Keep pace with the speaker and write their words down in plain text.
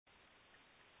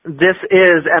This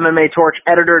is MMA Torch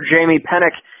editor Jamie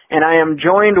Pennick, and I am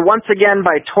joined once again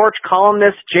by Torch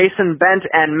columnists Jason Bent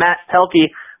and Matt Pelkey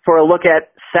for a look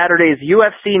at Saturday's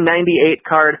UFC 98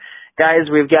 card. Guys,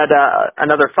 we've got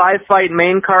another 5-fight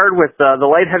main card with the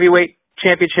light heavyweight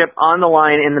championship on the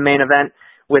line in the main event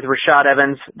with Rashad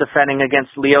Evans defending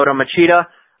against Lyoto Machida.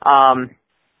 A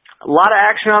lot of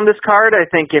action on this card. I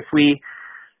think if we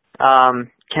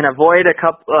can avoid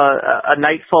a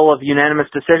night full of unanimous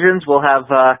decisions, we'll have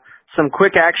some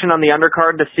quick action on the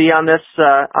undercard to see on this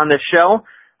show.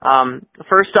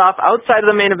 First off, outside of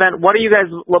the main event, what are you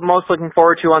guys most looking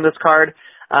forward to on this card?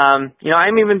 I'm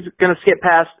even going to skip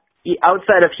past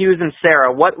outside of Hughes and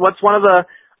Sarah. What's one of the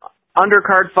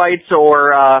undercard fights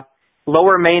or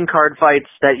lower main card fights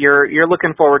that you're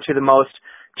looking forward to the most?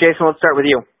 Jason, let's start with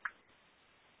you.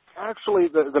 Actually,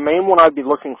 the main one I'd be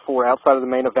looking for outside of the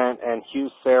main event and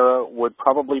Hughes Sarah would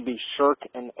probably be Shirk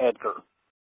and Edgar.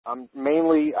 I'm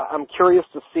curious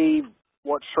to see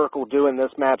what Shirk will do in this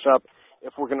matchup,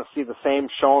 if we're going to see the same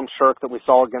Sean Shirk that we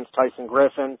saw against Tyson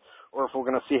Griffin, or if we're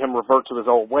going to see him revert to his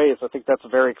old ways. I think that's a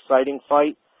very exciting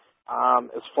fight.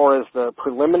 As far as the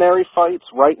preliminary fights,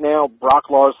 right now, Brock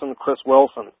Larson, Chris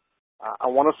Wilson. I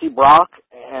want to see Brock,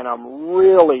 and I'm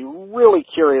really, really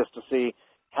curious to see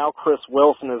how Chris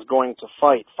Wilson is going to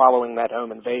fight following that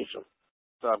home invasion.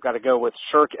 So I've got to go with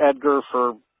Shirk Edgar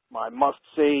for my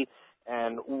must-see,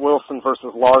 and Wilson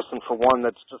versus Larson for one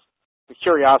that's just, the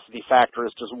curiosity factor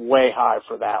is just way high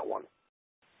for that one.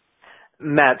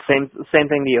 Matt, same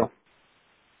thing to you.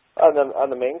 On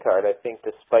the main card, I think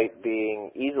despite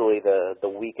being easily the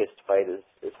weakest fight as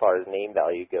far as name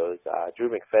value goes, Drew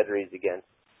McFedries against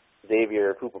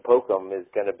Xavier Pupapokum is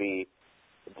going to be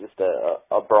just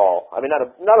a brawl. I mean,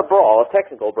 not a brawl, a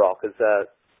technical brawl, because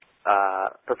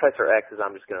Professor X, as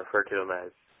I'm just going to refer to him as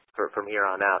from here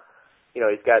on out,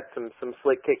 he's got some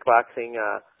slick kickboxing,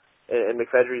 and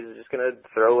McFedries is just going to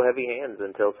throw heavy hands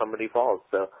until somebody falls.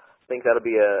 So I think that'll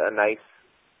be a nice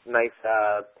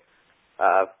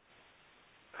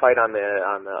fight on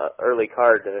the early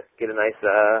card to get a nice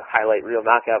highlight reel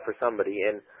knockout for somebody.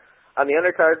 And on the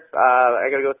undercard, I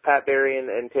got to go with Pat Barry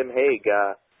and Tim Hague.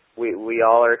 We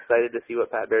all are excited to see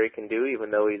what Pat Barry can do, even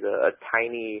though he's a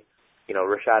tiny,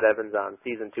 Rashad Evans on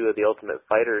season 2 of The Ultimate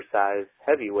Fighter size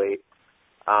heavyweight.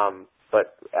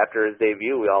 But after his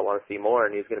debut, we all want to see more,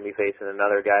 and he's going to be facing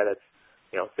another guy that's,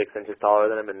 6 inches taller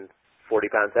than him and 40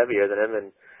 pounds heavier than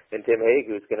him, and Tim Hague,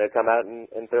 who's going to come out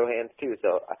and throw hands too.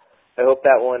 So I hope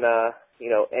that one,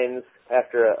 ends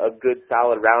after a good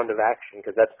solid round of action,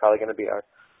 because that's probably going to be our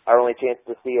only chance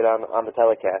to see it on the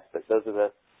telecast. But those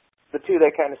are the two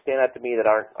that kind of stand out to me that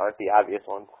aren't the obvious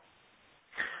ones.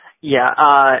 Yeah,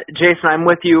 Jason, I'm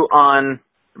with you on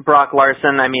Brock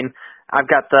Larson. I mean, I've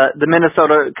got the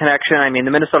Minnesota connection. I mean,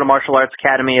 the Minnesota Martial Arts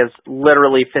Academy is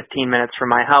literally 15 minutes from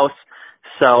my house,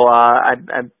 so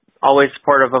I'm always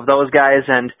supportive of those guys.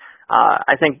 And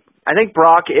I think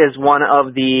Brock is one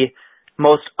of the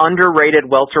most underrated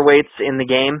welterweights in the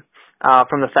game,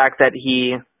 from the fact that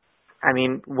he,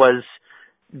 was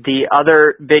the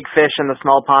other big fish in the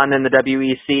small pond in the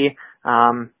WEC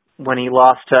when he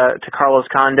lost to Carlos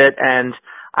Condit, and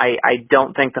I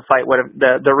don't think the fight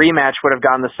the rematch would have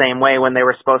gone the same way when they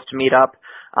were supposed to meet up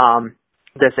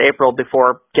this April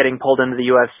before getting pulled into the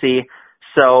UFC.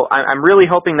 So I'm really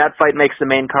hoping that fight makes the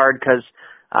main card, because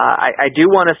I do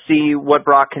want to see what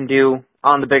Brock can do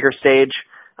on the bigger stage.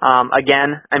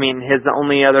 Again, his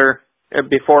only other,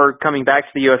 before coming back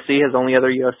to the UFC, his only other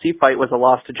UFC fight was a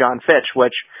loss to John Fitch,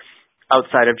 which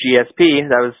outside of GSP,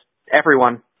 that was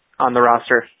everyone on the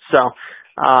roster. So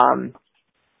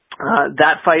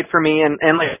that fight for me, and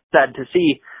like I said, to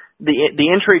see the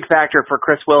intrigue factor for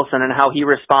Chris Wilson and how he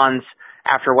responds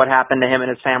after what happened to him and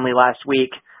his family last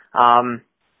week. That's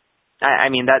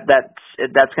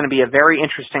going to be a very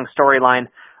interesting storyline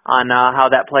on how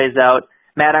that plays out.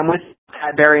 Matt, I'm with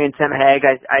Pat Barry and Tim Hague.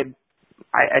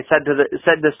 I said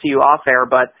this to you off air,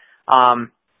 but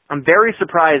I'm very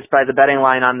surprised by the betting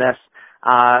line on this,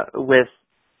 with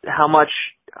how much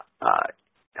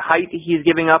height he's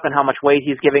giving up and how much weight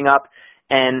he's giving up.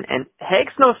 And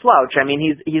Hague's no slouch.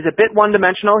 He's a bit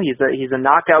one-dimensional. He's a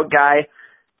knockout guy,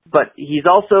 but he's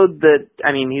also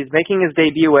he's making his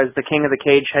debut as the king of the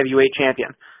cage heavyweight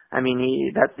champion.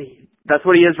 That's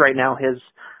what he is right now. His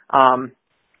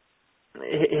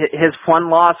one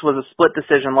loss was a split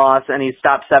decision loss, and he's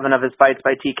stopped 7 of his fights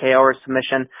by TKO or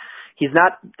submission. He's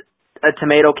not a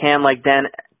tomato can like Dan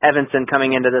Evanson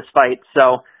coming into this fight.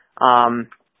 So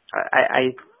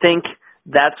I think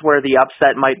that's where the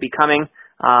upset might be coming.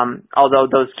 Although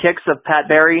those kicks of Pat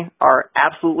Barry are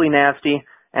absolutely nasty,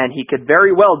 and he could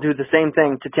very well do the same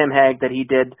thing to Tim Hague that he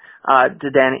did to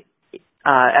Danny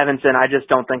Evanson. I just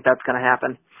don't think that's going to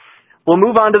happen. We'll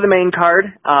move on to the main card.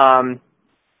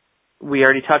 We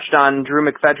already touched on Drew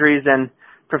McPhedries and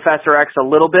Professor X a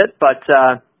little bit, but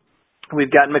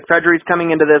we've got McPhedries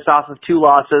coming into this off of 2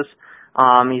 losses.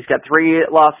 He's got 3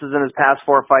 losses in his past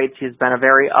 4 fights. He's been a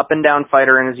very up-and-down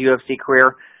fighter in his UFC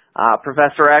career.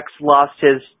 Professor X lost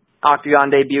his Octagon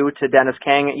debut to Dennis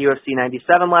Kang at UFC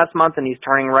 97 last month, and he's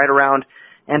turning right around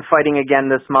and fighting again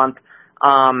this month.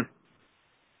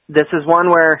 This is one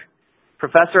where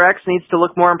Professor X needs to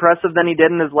look more impressive than he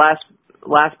did in his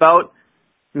last bout.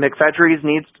 McPhedries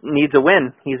needs a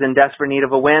win. He's in desperate need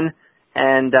of a win.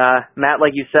 And Matt,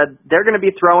 like you said, they're going to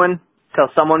be throwing till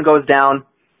someone goes down.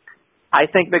 I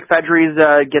think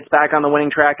McPhedries gets back on the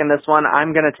winning track in this one.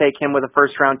 I'm going to take him with a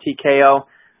first-round TKO.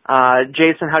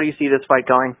 Jason, how do you see this fight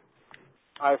going?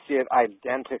 I see it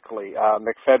identically.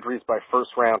 McPhedries by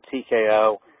first-round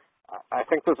TKO. I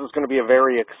think this is going to be a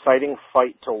very exciting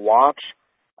fight to watch.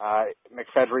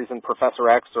 McPhedries and Professor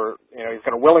X he's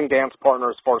got a willing dance partner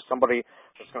as far as somebody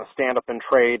that's going to stand up and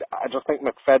trade. I just think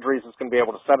McPhedries is going to be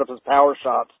able to set up his power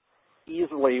shots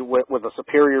easily with a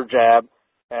superior jab.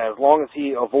 As long as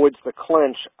he avoids the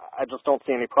clinch, I just don't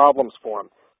see any problems for him.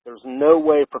 There's no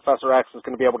way Professor X is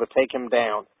going to be able to take him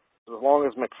down. As long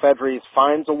as McPhedries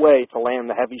finds a way to land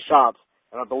the heavy shots,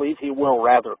 and I believe he will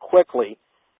rather quickly,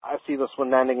 I see this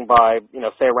one ending by,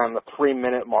 say around the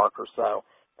 3-minute mark or so.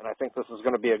 And I think this is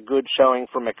going to be a good showing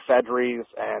for McPhedries,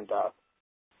 and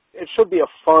it should be a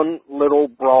fun little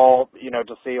brawl,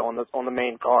 to see on the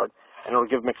main card. And it'll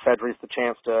give McPhedries the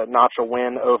chance to notch a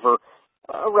win over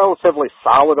a relatively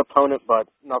solid opponent, but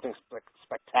nothing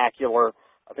spectacular.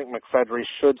 I think McPhedries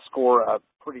should score a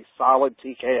pretty solid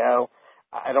TKO.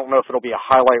 I don't know if it'll be a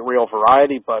highlight reel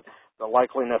variety, but the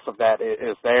likeliness of that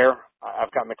is there.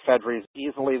 I've got McPhedries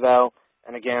easily, though.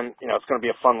 And again, it's going to be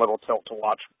a fun little tilt to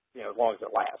watch, as long as it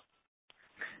lasts.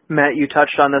 Matt, you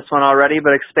touched on this one already,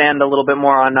 but expand a little bit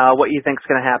more on what you think is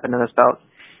going to happen in this bout.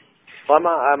 Well,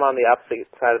 I'm on the opposite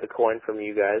side of the coin from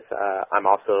you guys. I'm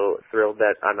also thrilled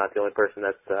that I'm not the only person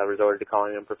that's resorted to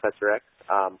calling him Professor X.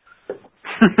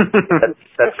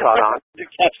 That's caught on.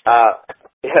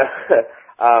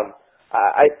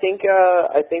 I think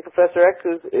Professor X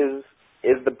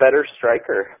is the better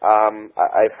striker.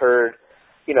 I've heard,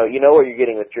 you know what you're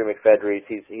getting with Drew McPhedries.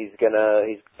 He's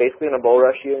basically gonna bull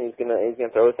rush you, and he's gonna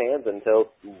throw his hands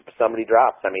until somebody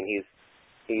drops. I mean, he's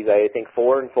I think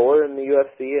 4-4 in the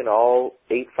UFC, and all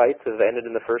 8 fights have ended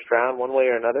in the first round one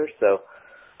way or another. So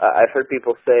I've heard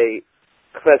people say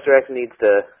Professor X needs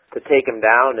to take him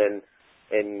down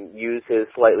and use his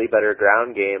slightly better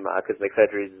ground game, because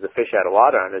McPhedries is a fish out of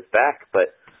water on his back.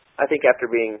 But I think after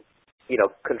being,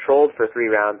 controlled for 3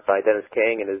 rounds by Dennis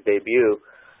Kang in his debut,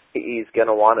 he's going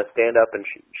to want to stand up and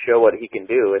show what he can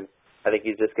do. And I think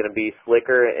he's just going to be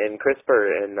slicker and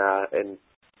crisper. And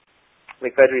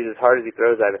McPhedries, as hard as he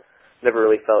throws, I've never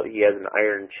really felt he has an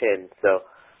iron chin. So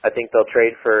I think they'll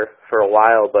trade for a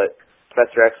while, but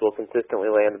Professor X will consistently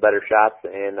land the better shots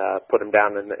and put him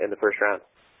down in the first round.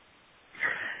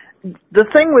 The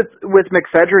thing with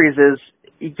McPhedries is,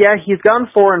 he's gone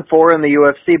 4-4 in the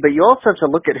UFC, but you also have to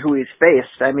look at who he's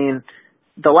faced. I mean,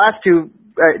 the last two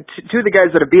of the guys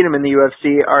that have beat him in the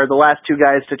UFC are the last 2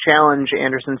 guys to challenge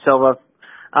Anderson Silva.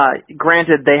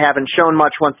 Granted, they haven't shown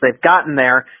much once they've gotten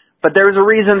there, but there's a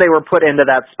reason they were put into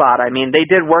that spot. I mean, they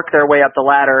did work their way up the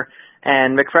ladder,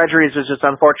 and McPhedries was just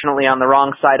unfortunately on the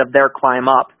wrong side of their climb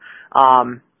up.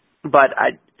 But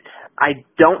I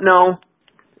don't know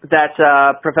that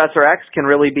Professor X can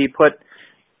really be put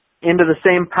into the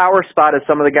same power spot as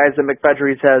some of the guys that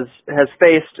McPhedries has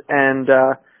faced, and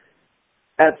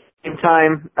at the same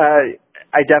time,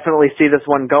 I definitely see this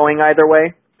one going either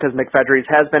way, because McPhedries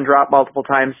has been dropped multiple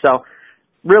times. So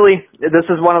really, this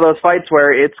is one of those fights where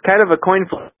it's kind of a coin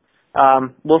flip.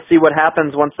 We'll see what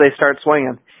happens once they start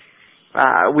swinging.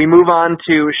 We move on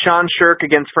to Sean Sherk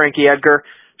against Frankie Edgar.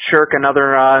 Sherk,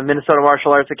 another Minnesota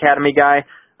Martial Arts Academy guy.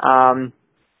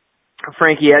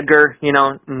 Frankie Edgar,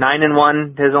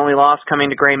 9-1, his only loss coming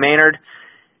to Gray Maynard.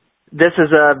 This is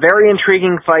a very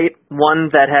intriguing fight, one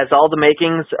that has all the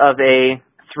makings of a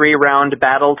 3-round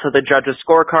battle to the judges'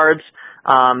 scorecards.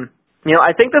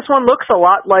 I think this one looks a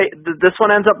lot like, this one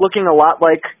ends up looking a lot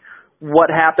like what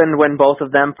happened when both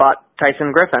of them fought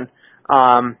Tyson Griffin.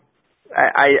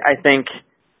 I think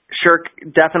Sherk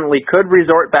definitely could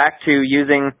resort back to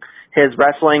using his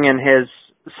wrestling and his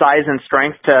size and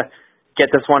strength to get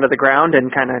this one to the ground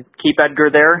and kind of keep Edgar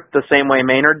there the same way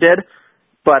Maynard did.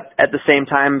 But at the same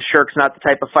time, Sherk's not the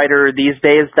type of fighter these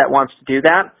days that wants to do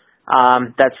that.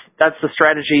 That's the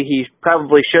strategy he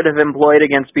probably should have employed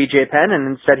against BJ Penn,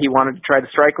 and instead he wanted to try to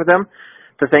strike with him.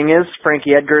 The thing is,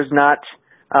 Frankie Edgar's not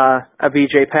a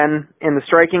BJ Penn in the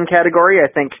striking category.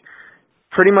 I think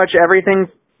pretty much everything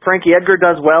Frankie Edgar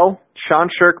does well, Sean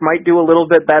Sherk might do a little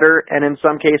bit better, and in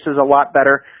some cases a lot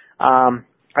better.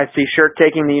 I see Sherk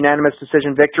taking the unanimous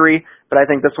decision victory, but I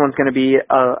think this one's going to be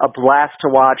a blast to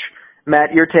watch.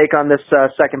 Matt, your take on this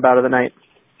second bout of the night?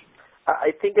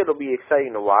 I think it'll be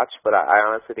exciting to watch, but I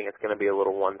honestly think it's going to be a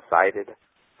little one-sided.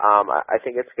 I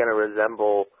think it's going to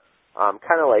resemble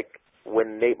kind of like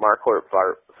when Nate Marquardt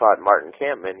fought Martin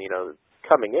Kampmann. You know,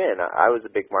 coming in, I was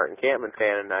a big Martin Kampmann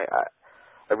fan, and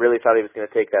I really thought he was going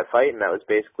to take that fight, and that was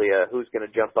basically who's going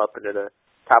to jump up into the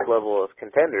top level of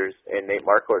contenders, and Nate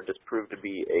Marquardt just proved to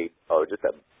be just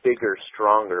a bigger,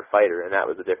 stronger fighter, and that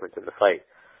was the difference in the fight.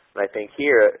 And I think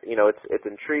here, you know, it's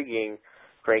intriguing.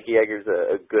 Frankie Edgar's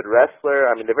a good wrestler.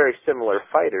 I mean, they're very similar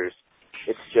fighters.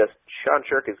 It's just Sean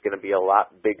Sherk is going to be a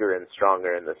lot bigger and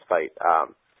stronger in this fight.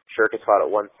 Sherk has fought at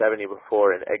 170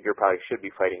 before, and Edgar probably should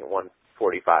be fighting at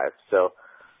 145. So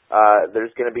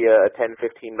there's going to be a 10,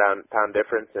 15 pound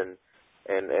difference, and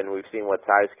we've seen what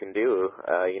size can do.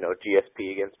 You know,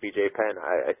 GSP against BJ Penn.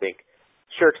 I think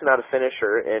Sherk's not a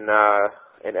finisher, and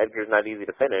Edgar's not easy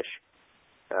to finish.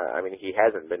 I mean, he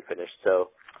hasn't been finished,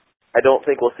 so I don't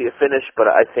think we'll see a finish, but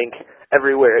I think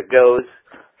everywhere it goes,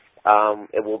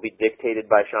 it will be dictated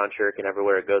by Sean Sherk, and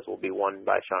everywhere it goes will be won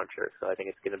by Sean Sherk. So I think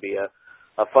it's going to be a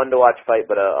fun-to-watch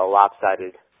fight, but a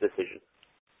lopsided decision.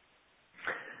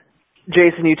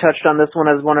 Jason, you touched on this one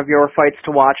as one of your fights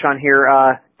to watch on here.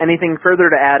 Anything further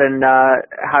to add, and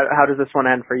how does this one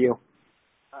end for you?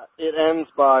 It ends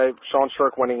by Sean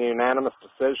Sherk winning a unanimous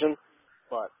decision,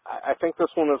 but I think this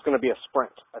one is going to be a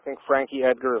sprint. I think Frankie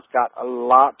Edgar has got a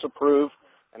lot to prove,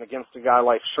 and against a guy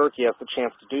like Sherk, he has the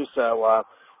chance to do so.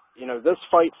 You know, this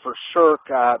fight for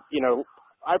Sherk, you know,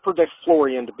 I predict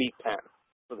Florian to beat Penn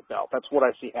for the belt. That's what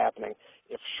I see happening.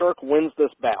 If Sherk wins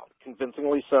this bout,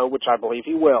 convincingly so, which I believe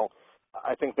he will,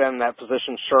 I think then that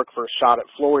positions Sherk for a shot at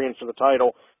Florian for the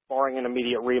title, barring an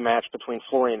immediate rematch between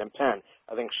Florian and Penn.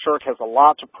 I think Sherk has a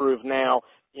lot to prove now,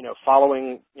 you know,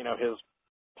 following, you know, his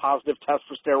positive test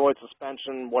for steroid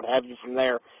suspension, what have you from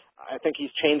there. I think he's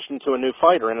changed into a new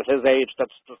fighter, and at his age,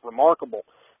 that's just remarkable.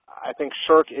 I think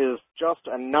Sherk is just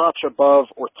a notch above,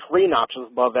 or 3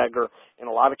 notches above Edgar in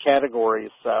a lot of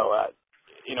categories. So,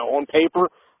 you know, on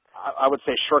paper, I would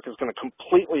say Sherk is going to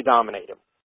completely dominate him.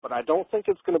 But I don't think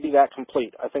it's going to be that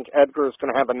complete. I think Edgar is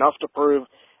going to have enough to prove,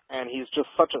 and he's just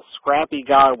such a scrappy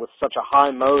guy with such a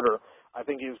high motor. I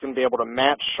think he's going to be able to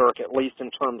match Sherk, at least in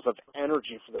terms of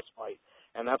energy for this fight.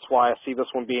 And that's why I see this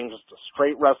one being just a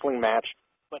straight wrestling match,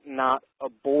 but not a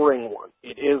boring one.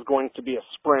 It is going to be a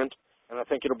sprint, and I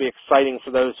think it'll be exciting for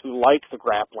those who like the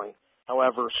grappling.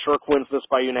 However, Sherk wins this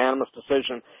by unanimous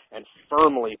decision and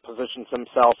firmly positions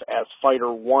himself as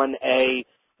fighter 1A,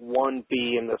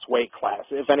 1B in this weight class.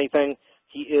 If anything,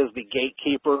 he is the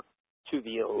gatekeeper to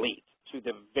the elite, to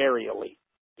the very elite,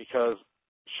 because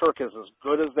Sherk is as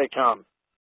good as they come,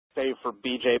 save for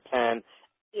BJ Penn,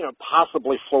 you know,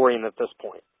 possibly Florian at this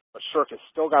point. But Sherk has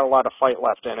still got a lot of fight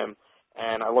left in him,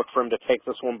 and I look for him to take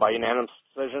this one by unanimous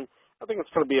decision. I think it's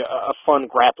going to be a fun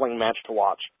grappling match to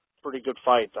watch. Pretty good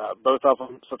fight. Both of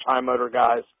them such high motor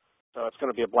guys, so it's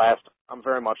going to be a blast. I'm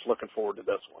very much looking forward to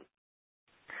this one.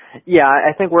 Yeah,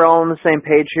 I think we're all on the same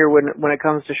page here when it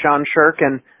comes to Sean Sherk,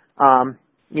 and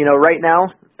you know, right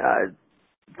now,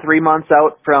 3 months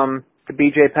out from the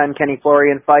BJ Penn Kenny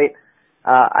Florian fight,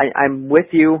 I'm with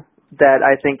you that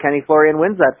I think Kenny Florian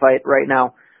wins that fight right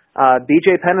now.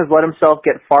 BJ Penn has let himself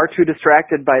get far too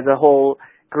distracted by the whole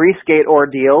Greasegate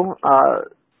ordeal,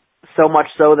 so much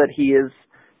so that he is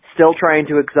still trying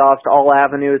to exhaust all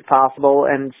avenues possible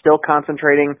and still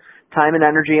concentrating time and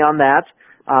energy on that.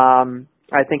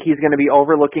 I think he's going to be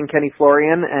overlooking Kenny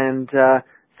Florian and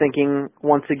thinking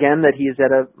once again that he's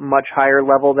at a much higher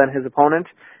level than his opponent.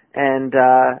 And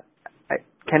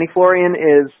Kenny Florian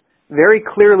is very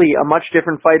clearly a much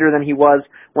different fighter than he was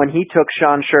when he took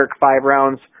Sean Sherk 5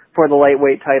 rounds for the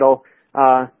lightweight title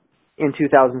in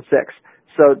 2006.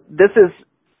 So this is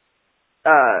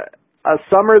a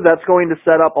summer that's going to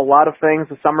set up a lot of things,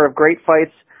 a summer of great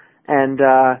fights, and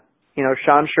you know,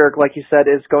 Sean Sherk, like you said,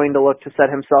 is going to look to set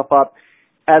himself up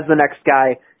as the next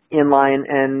guy in line.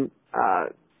 And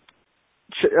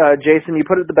Jason, you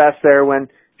put it the best there when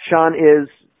Sean is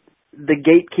the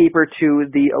gatekeeper to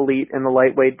the elite in the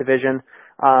lightweight division.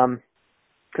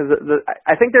 Because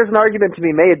I think there's an argument to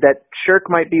be made that Sherk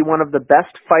might be one of the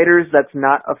best fighters that's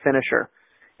not a finisher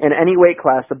in any weight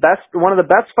class. One of the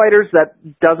best fighters that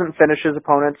doesn't finish his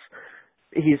opponents.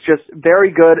 He's just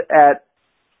very good at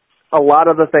a lot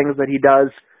of the ththings that he does,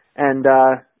 and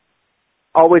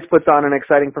always puts on an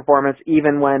exciting performance,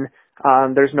 even when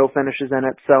there's no finishes in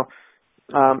it. So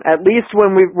at least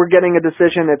when we're getting a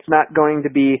decision, it's not going to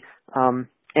be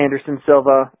Anderson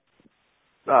Silva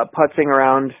putzing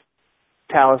around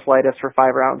Thales Leitis for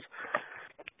 5 rounds.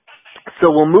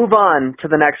 So we'll move on to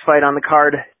the next fight on the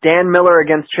card. Dan Miller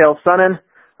against Chael Sonnen.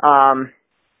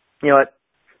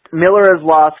 Miller has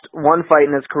lost 1 fight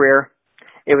in his career.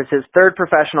 It was his 3rd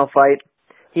professional fight.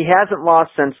 He hasn't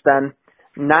lost since then.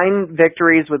 9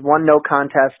 victories with 1 no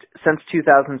contest since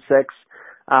 2006.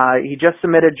 He just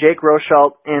submitted Jake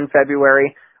Rosholt in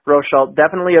February. Rosholt,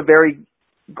 definitely a very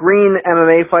green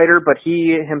MMA fighter, but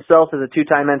he himself is a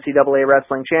 2-time NCAA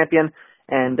wrestling champion,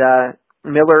 and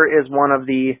Miller is one of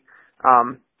the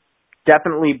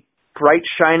definitely bright,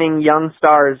 shining young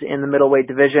stars in the middleweight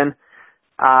division.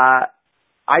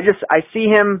 I see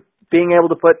him being able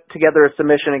to put together a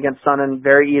submission against Sonnen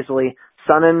very easily.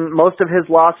 Sonnen, most of his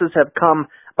losses have come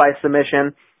by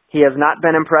submission. He has not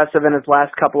been impressive in his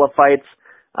last couple of fights.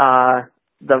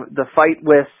 The fight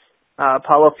with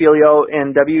Paulo Filho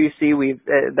in WEC,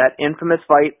 that infamous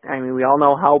fight, I mean, we all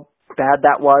know how bad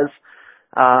that was.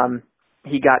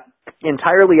 He got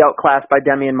entirely outclassed by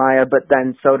Demian Maia, but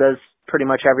then so does pretty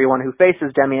much everyone who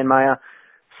faces Demian Maia.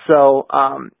 So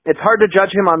it's hard to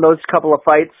judge him on those couple of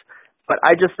fights, but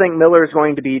I just think Miller is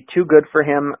going to be too good for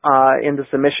him in the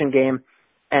submission game,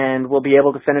 and we'll be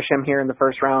able to finish him here in the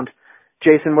first round.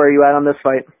 Jason, where are you at on this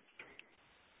fight?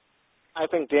 I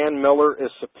think Dan Miller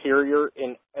is superior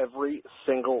in every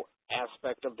single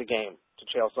aspect of the game to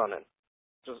Chael Sonnen,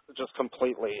 just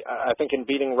completely. I think in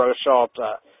beating Rosholt,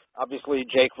 obviously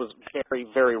Jake was very,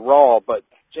 very raw, but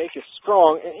Jake is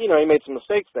strong. He made some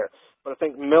mistakes there. But I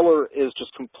think Miller is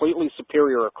just completely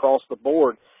superior across the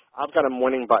board. I've got him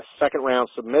winning by 2nd-round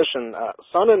submission.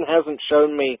 Sonnen hasn't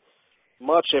shown me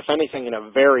much, if anything, in a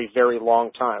very, very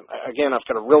long time. Again, I've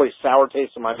got a really sour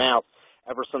taste in my mouth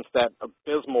ever since that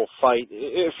abysmal fight,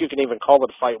 if you can even call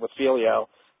it a fight, with Filho.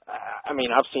 I mean,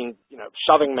 I've seen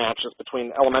shoving matches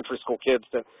between elementary school kids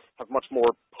that have much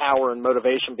more power and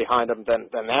motivation behind them than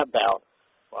that bout.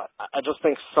 But I just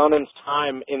think Sonnen's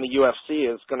time in the UFC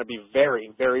is going to be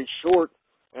very, very short,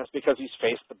 and it's because he's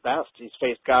faced the best. He's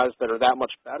faced guys that are that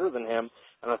much better than him,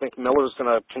 and I think Miller's going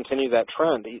to continue that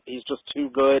trend. He's just too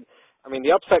good. I mean,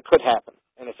 the upset could happen,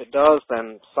 and if it does,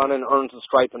 then Sonnen earns a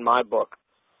stripe in my book.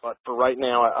 But for right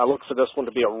now, I look for this one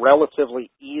to be a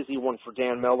relatively easy one for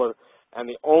Dan Miller, and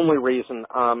the only reason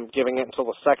I'm giving it until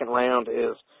the 2nd round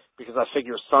is because I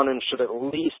figure Sonnen should at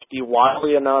least be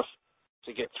wily enough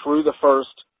to get through the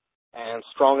first and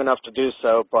strong enough to do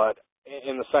so, but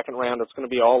in the 2nd round, it's going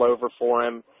to be all over for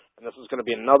him, and this is going to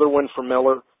be another win for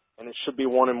Miller, and it should be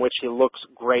one in which he looks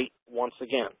great once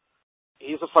again.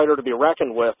 He's a fighter to be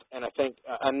reckoned with, and I think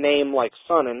a name like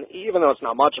Sonnen, even though it's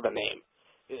not much of a name,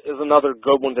 is another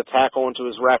good one to tackle into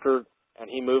his record, and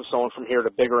he moves on from here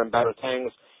to bigger and better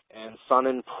things, and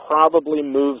Sonnen probably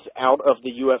moves out of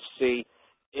the UFC,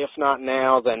 if not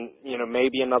now, then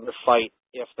maybe another fight,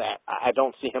 if that. I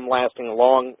don't see him lasting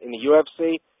long in the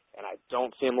UFC, and I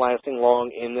don't see him lasting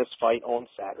long in this fight on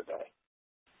Saturday.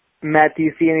 Matt, do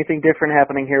you see anything different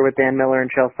happening here with Dan Miller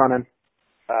and Chael Sonnen?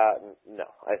 No,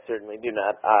 I certainly do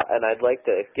not. And I'd like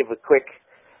to give a quick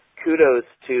kudos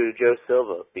to Joe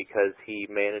Silva because he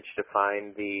managed to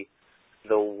find the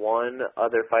one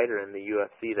other fighter in the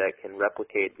UFC that can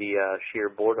replicate the sheer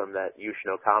boredom that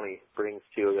Yushin Okami brings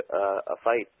to a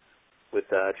fight with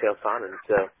Chael Sonnen.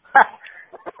 So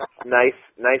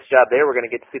nice job there. We're going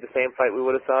to get to see the same fight we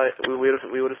would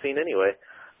have seen anyway.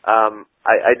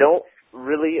 I don't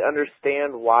really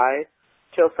understand why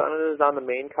Chael Sonnen is on the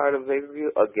main card of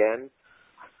pay-per-view again.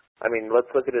 I mean, let's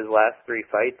look at his last 3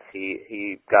 fights.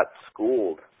 He got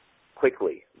schooled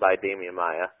quickly by Demian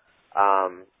Maia.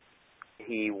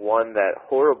 He won that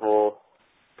horrible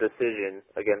decision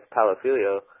against Paulo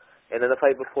Filho, and then the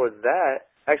fight before that,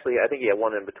 actually, I think he had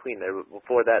one in between there. But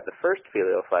before that, the first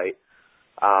Filho fight,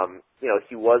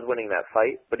 he was winning that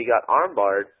fight, but he got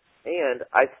armbarred, and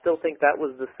I still think that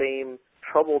was the same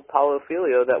troubled Paulo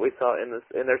Filho that we saw in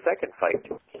their second fight.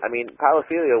 I mean, Paulo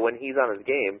Filho, when he's on his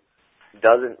game,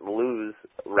 doesn't lose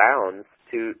rounds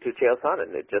to Chael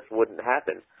Sonnen. It just wouldn't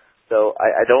happen. So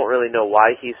I don't really know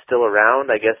why he's still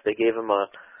around. I guess they gave him a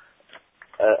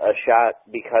shot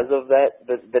because of that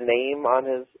the name on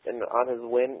his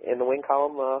win in the win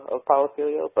column of Paulo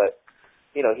Filho, but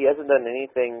he hasn't done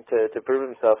anything to prove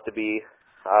himself to be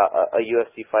a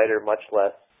UFC fighter, much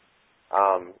less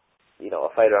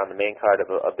a fighter on the main card of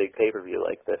a big pay-per-view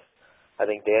like this. I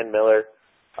think Dan Miller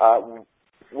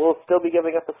will still be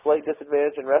giving up a slight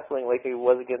disadvantage in wrestling like he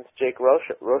was against Jake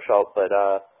Rosholt, but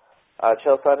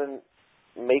Chael Sonnen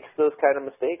makes those kind of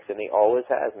mistakes, and he always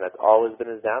has, and that's always been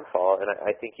his downfall. And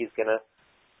I think he's going to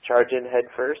charge in head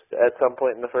first at some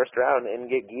point in the first round and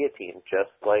get guillotined, just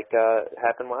like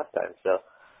happened last time. So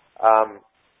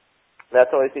that's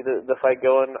how I see the fight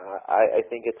going. I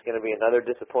think it's going to be another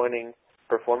disappointing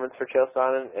performance for Chael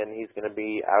Sonnen, and he's going to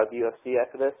be out of the UFC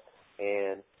after this.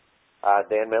 And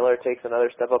Dan Miller takes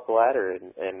another step up the ladder,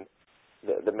 and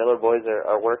the Miller boys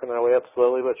are working their way up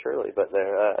slowly but surely, but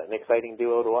they're an exciting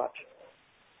duo to watch.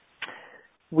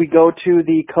 We go to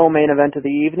the co-main event of the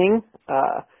evening,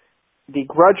 the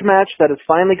grudge match that is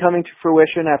finally coming to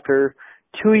fruition after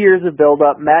 2 years of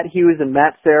build-up. Matt Hughes and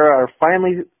Matt Serra are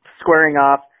finally squaring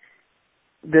off.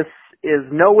 This is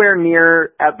nowhere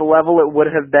near at the level it would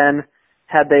have been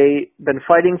had they been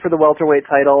fighting for the welterweight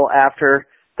title after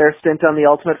their stint on The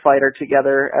Ultimate Fighter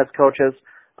together as coaches.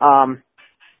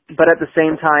 But at the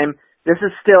same time, this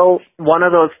is still one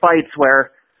of those fights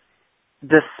where,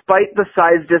 despite the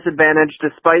size disadvantage,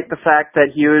 despite the fact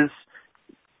that Hughes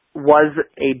was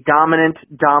a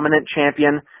dominant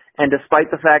champion, and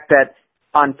despite the fact that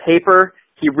on paper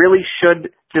he really should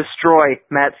destroy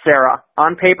Matt Serra.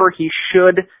 On paper he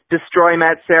should destroy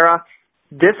Matt Serra.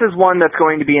 This is one that's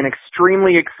going to be an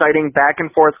extremely exciting back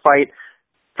and forth fight,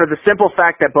 for the simple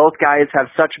fact that both guys have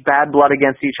such bad blood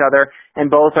against each other, and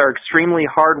both are extremely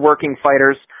hard-working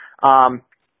fighters.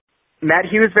 Matt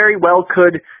Hughes very well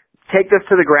could take this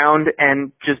to the ground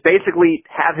and just basically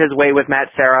have his way with Matt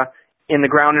Serra in the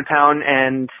ground and pound,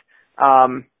 and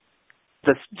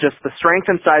just the strength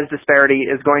and size disparity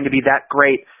is going to be that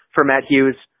great for Matt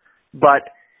Hughes. But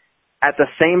at the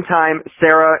same time,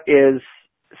 Serra's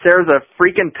a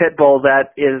freaking pit bull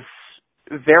that is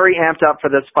very amped up for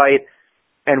this fight.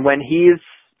 And when he's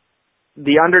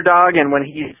the underdog and when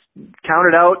he's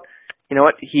counted out, you know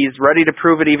what, he's ready to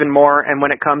prove it even more. And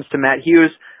when it comes to Matt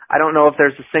Hughes, I don't know if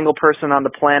there's a single person on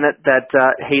the planet that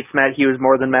hates Matt Hughes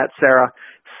more than Matt Serra.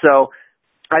 So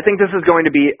I think this is going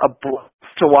to be a blast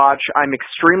to watch. I'm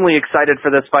extremely excited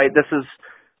for this fight. This is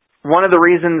one of the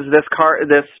reasons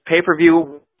this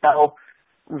pay-per-view fell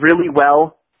really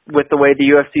well with the way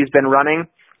the UFC has been running,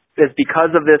 is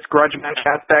because of this grudge match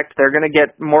aspect. They're going to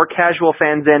get more casual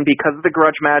fans in because of the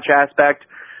grudge match aspect.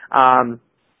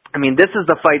 I mean, this is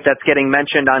the fight that's getting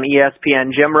mentioned on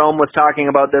ESPN. Jim Rome was talking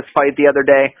about this fight the other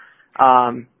day.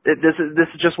 This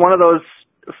is just one of those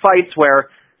fights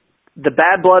where the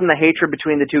bad blood and the hatred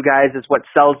between the two guys is what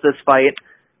sells this fight.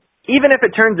 Even if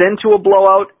it turns into a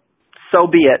blowout, so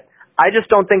be it. I just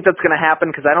don't think that's going to happen,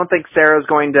 because I don't think Serra's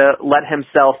going to let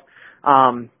himself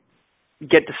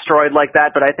get destroyed like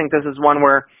that, but I think this is one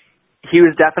where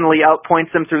Hughes definitely outpoints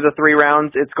him through the 3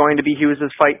 rounds. It's going to be Hughes'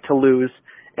 fight to lose,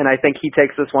 and I think he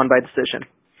takes this one by decision.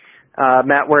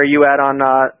 Matt, where are you at on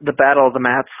the battle of the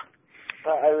mats?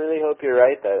 I really hope you're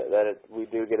right that we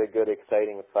do get a good,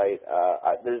 exciting fight.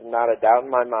 There's not a doubt in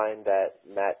my mind that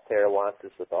Matt Serra wants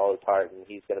this with all his heart, and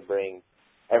he's going to bring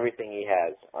everything he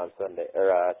has on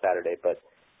Saturday, but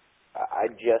I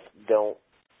just don't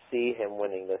see him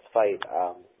winning this fight.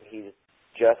 He's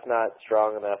just not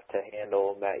strong enough to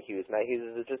handle Matt Hughes. Matt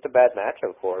Hughes is just a bad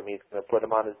matchup for him. He's going to put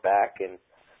him on his back, and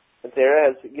Serra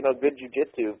has, good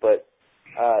jiu-jitsu, but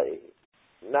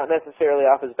not necessarily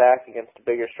off his back against a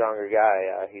bigger, stronger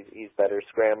guy. He's better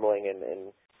scrambling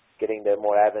and getting to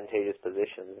more advantageous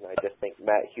positions, and I just think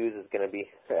Matt Hughes is going to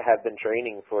have been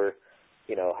training for,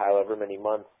 however many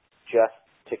months just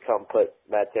to come put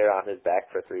Matt Serra on his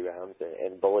back for 3 rounds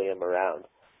and bully him around.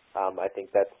 I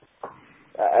think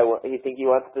he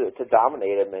wants to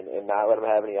dominate him and not let him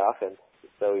have any offense.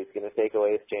 So he's going to take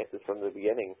away his chances from the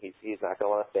beginning. He's not going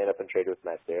to want to stand up and trade with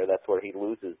Matt Serra. That's where he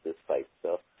loses this fight.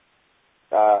 So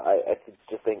I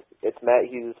just think it's Matt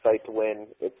Hughes' fight to win.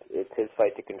 It's his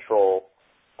fight to control.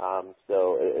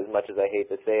 So as much as I hate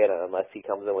to say it, unless he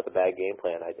comes in with a bad game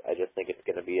plan, I just think it's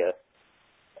going to be a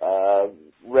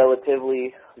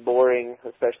relatively boring,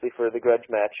 especially for the grudge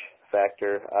match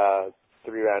factor,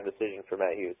 3-round decision for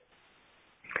Matt Hughes.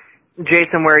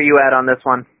 Jason, where are you at on this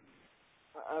one?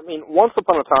 I mean, once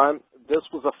upon a time, this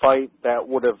was a fight that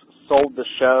would have sold the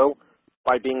show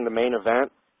by being the main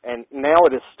event, and now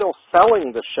it is still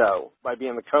selling the show by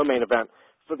being the co-main event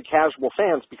for the casual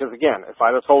fans, because, again, if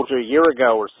I'd have told you a year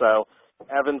ago or so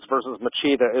Evans versus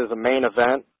Machida is a main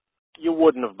event, you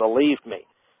wouldn't have believed me.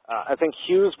 I think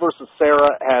Hughes versus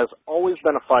Serra has always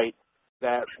been a fight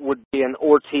that would be an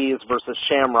Ortiz versus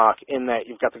Shamrock, in that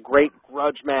you've got the great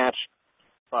grudge match,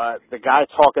 but the guy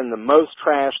talking the most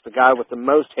trash, the guy with the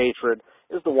most hatred,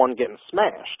 is the one getting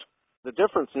smashed. The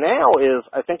difference now is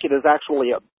I think it is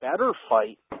actually a better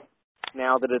fight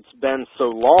now that it's been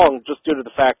so long, just due to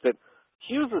the fact that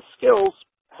Hughes' skills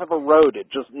have eroded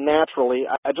just naturally.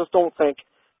 I just don't think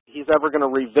he's ever going to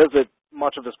revisit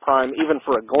much of his prime, even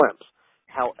for a glimpse.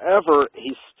 However,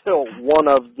 he's still one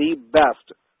of the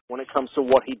best when it comes to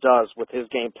what he does with his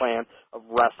game plan of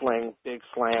wrestling, big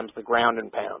slams, the ground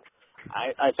and pound.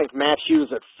 I think Matt Hughes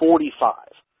at 45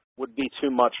 would be too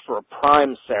much for a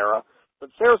prime Serra, but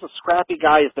Serra's a scrappy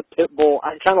guy. He's the pit bull.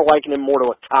 I kind of liken him more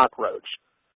to a cockroach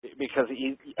because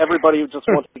everybody just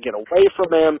wants to get away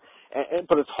from him,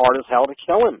 but it's hard as hell to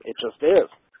kill him. It just is.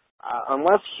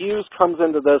 Unless Hughes comes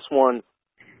into this one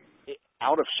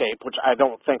out of shape, which I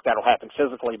don't think that'll happen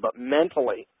physically, but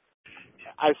mentally,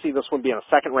 I see this one being a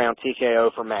second-round TKO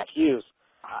for Matt Hughes.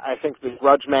 I think the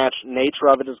grudge match nature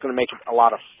of it is going to make it a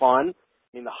lot of fun. I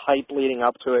mean, the hype leading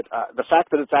up to it, the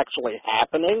fact that it's actually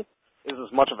happening is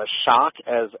as much of a shock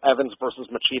as Evans versus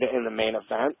Machida in the main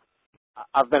event.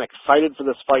 I've been excited for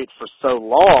this fight for so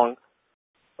long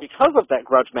because of that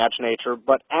grudge match nature,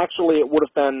 but actually it would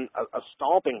have been a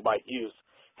stomping by Hughes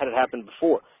had it happened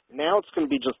before. Now it's going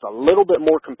to be just a little bit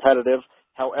more competitive.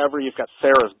 However, you've got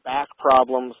Serra's back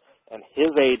problems and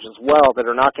his age as well that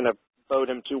are not going to bode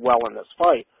him too well in this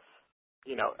fight.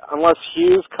 You know, unless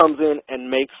Hughes comes in and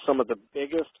makes some of the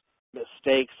biggest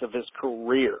mistakes of his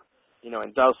career, you know,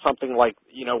 and does something like,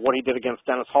 you know, what he did against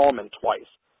Dennis Hallman twice,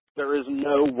 there is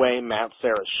no way Matt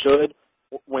Serra should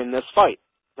win this fight.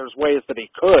 There's ways that he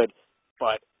could,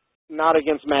 but not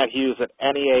against Matt Hughes at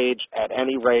any age, at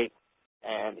any rate.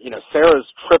 And, you know, Serra's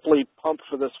triply pumped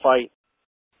for this fight.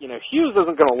 You know, Hughes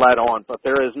isn't going to let on, but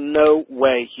there is no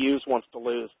way Hughes wants to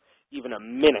lose even a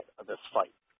minute of this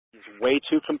fight. He's way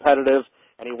too competitive,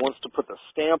 and he wants to put the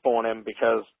stamp on him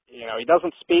because, you know, he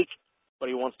doesn't speak, but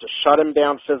he wants to shut him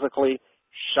down physically,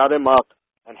 shut him up,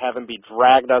 and have him be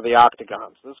dragged out of the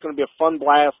octagon. So this is going to be a fun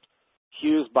blast.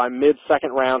 Hughes by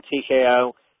mid-second round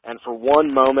TKO, and for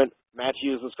one moment, Matt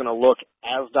Hughes is going to look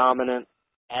as dominant,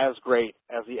 as great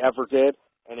as he ever did.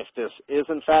 And if this is,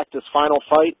 in fact, his final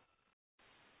fight,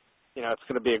 you know, it's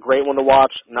going to be a great one to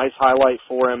watch, nice highlight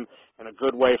for him, and a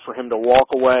good way for him to walk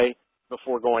away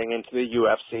before going into the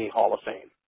UFC Hall of Fame.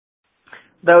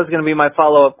 That was going to be my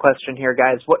follow-up question here,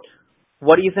 guys.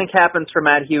 What do you think happens for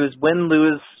Matt Hughes? Win,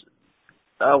 lose,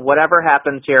 whatever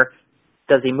happens here.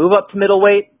 Does he move up to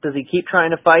middleweight? Does he keep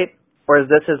trying to fight? Or is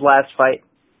this his last fight?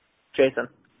 Jason?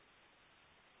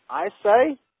 I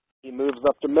say he moves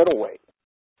up to middleweight.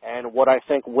 And what I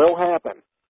think will happen,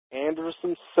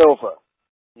 Anderson Silva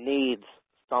needs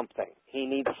something. He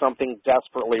needs something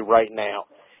desperately right now.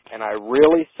 And I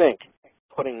really think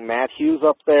putting Matt Hughes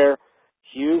up there,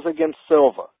 Hughes against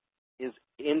Silva, is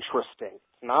interesting.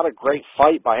 It's not a great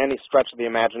fight by any stretch of the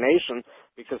imagination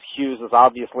because Hughes is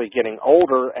obviously getting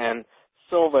older, and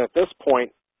Silva at this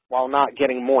point, while not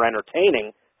getting more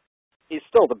entertaining, he's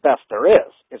still the best there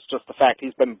is. It's just the fact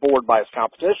he's been bored by his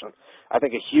competition. I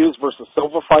think a Hughes versus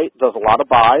Silva fight does a lot of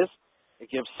buys. It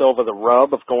gives Silva the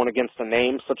rub of going against a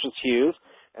name such as Hughes.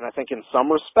 And I think in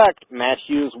some respect, Matt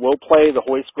Hughes will play the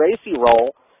Royce Gracie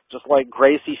role, just like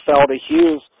Gracie fell to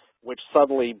Hughes, which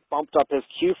suddenly bumped up his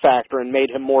Q factor and made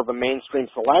him more of a mainstream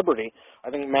celebrity. I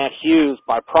think Matt Hughes,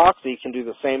 by proxy, can do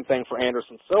the same thing for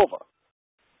Anderson Silva.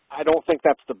 I don't think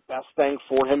that's the best thing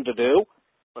for him to do,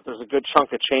 but there's a good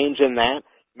chunk of change in that.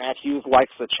 Matt Hughes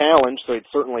likes the challenge, so he'd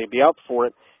certainly be up for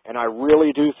it, and I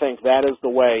really do think that is the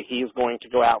way he's going to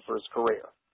go out for his career.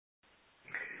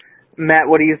 Matt,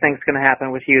 what do you think is going to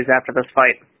happen with Hughes after this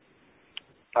fight?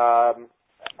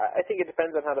 I think it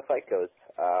depends on how the fight goes.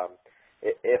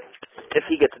 If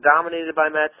he gets dominated by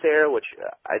Matt Serra, which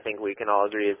I think we can all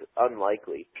agree is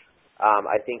unlikely,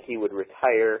 I think he would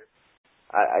retire.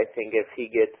 I think if he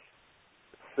gets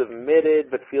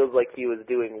submitted but feels like he was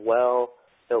doing well,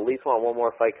 he'll at least want one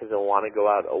more fight because he'll want to go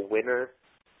out a winner.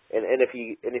 And if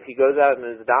he goes out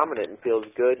and is dominant and feels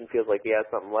good and feels like he has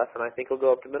something left, then I think he'll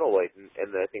go up to middleweight.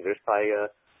 And I think there's probably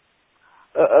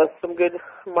some good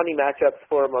money matchups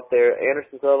for him up there.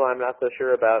 Anderson Silva, I'm not so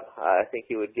sure about. I think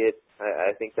he would get.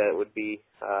 I think that it would be,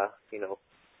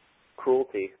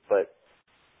 cruelty. But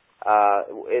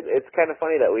it's kind of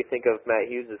funny that we think of Matt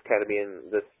Hughes as kind of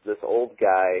being this old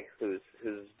guy who's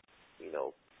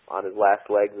on his last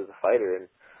legs as a fighter, and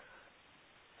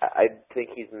I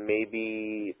think he's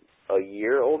maybe a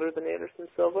year older than Anderson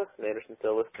Silva, and Anderson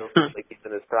Silva still seems like he's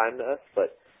in his prime to us,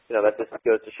 but that just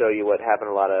goes to show you what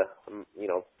having a lot of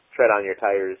tread on your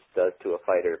tires does to a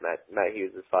fighter. Matt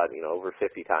Hughes has fought over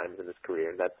 50 times in his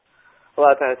career, and that's a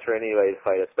lot of times for anybody to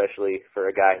fight, especially for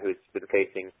a guy who's been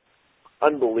facing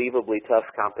unbelievably tough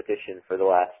competition for the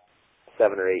last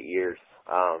 7 or 8 years.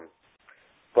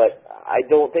 But I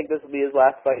don't think this will be his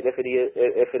last fight. If it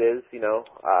is,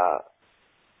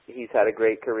 he's had a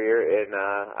great career, and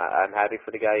I'm happy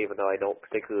for the guy, even though I don't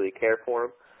particularly care for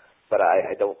him. But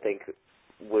I don't think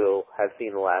we'll have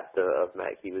seen the last of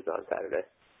Matt Hughes on Saturday.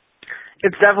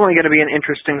 It's definitely going to be an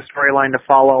interesting storyline to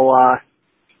follow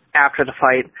after the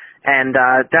fight, and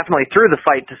definitely through the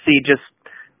fight to see just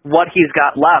what he's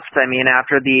got left. I mean,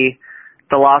 after the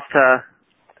loss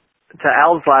to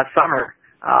Elves last summer,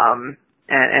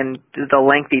 and the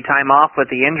lengthy time off with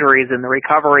the injuries and the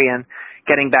recovery and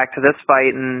getting back to this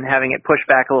fight and having it pushed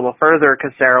back a little further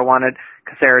because Sarah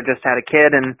just had a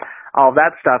kid and all of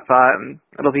that stuff.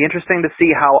 It'll be interesting to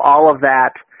see how all of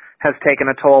that has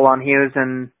taken a toll on Hughes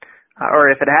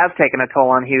or if it has taken a toll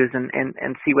on Hughes and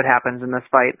see what happens in this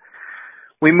fight.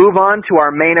 We move on to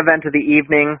our main event of the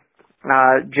evening.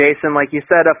 Jason, like you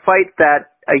said, a fight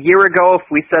that a year ago, if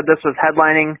we said this was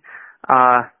headlining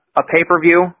a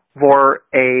pay-per-view for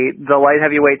the light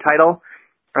heavyweight title,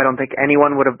 I don't think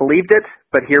anyone would have believed it,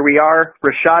 but here we are.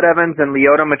 Rashad Evans and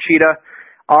Lyoto Machida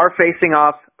are facing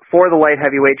off for the light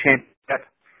heavyweight championship.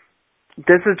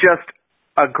 This is just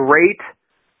a great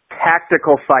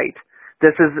tactical fight.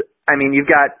 You've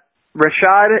got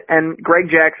Rashad and Greg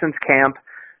Jackson's camp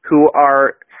who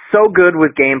are so good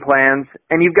with game plans,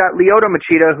 and you've got Lyoto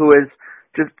Machida who is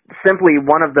just simply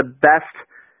one of the best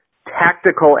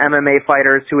tactical MMA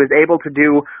fighters who is able to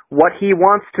do what he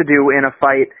wants to do in a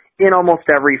fight, in almost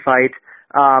every fight.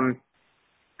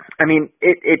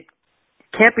 It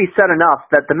can't be said enough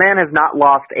that the man has not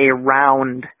lost a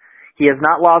round. He has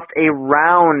not lost a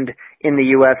round in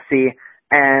the UFC,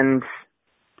 and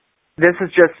this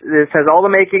has all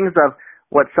the makings of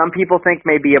what some people think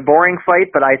may be a boring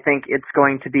fight, but I think it's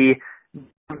going to be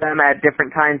them at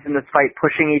different times in this fight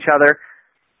pushing each other.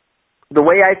 The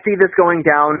way I see this going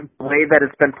down, the way that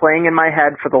it's been playing in my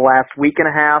head for the last week and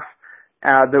a half,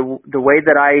 the way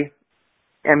that I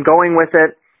am going with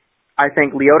it, I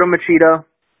think Lyoto Machida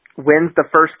wins the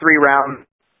first 3 rounds.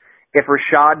 If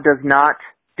Rashad does not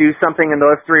do something in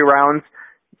those 3 rounds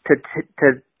to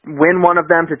win one of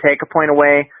them, to take a point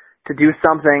away, to do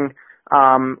something,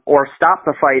 or stop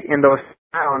the fight in those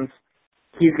rounds,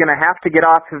 he's going to have to get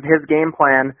off of his game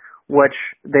plan, which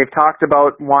they've talked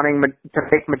about wanting to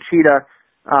make Machida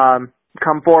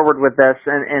come forward with this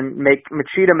and make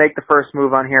Machida make the first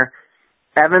move on here.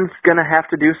 Evans going to have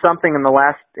to do something in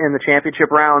the championship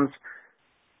rounds,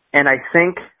 and I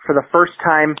think for the first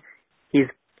time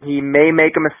he may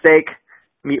make a mistake.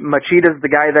 Machida's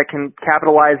the guy that can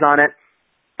capitalize on it.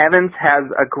 Evans has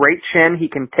a great chin. He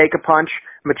can take a punch.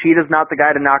 Machida's not the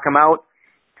guy to knock him out,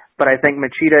 but I think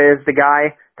Machida is the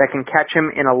guy that can catch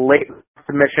him in a late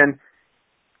submission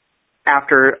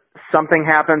after something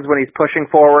happens when he's pushing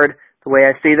forward. The way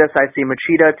I see this, I see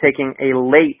Machida taking a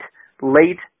late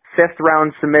 5th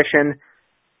round submission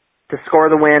to score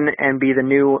the win and be the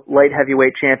new light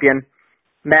heavyweight champion.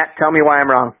 Matt, tell me why I'm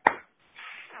wrong.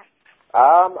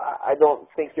 I don't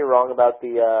think you're wrong about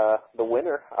the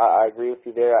winner. I agree with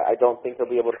you there. I don't think he'll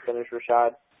be able to finish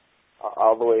Rashad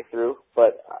all the way through,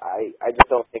 but I just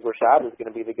don't think Rashad is going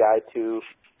to be the guy to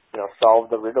solve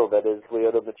the riddle that is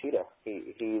Lyoto Machida.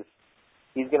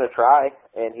 He's going to try,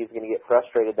 and he's going to get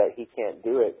frustrated that he can't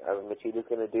do it. Machida's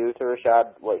going to do to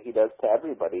Rashad what he does to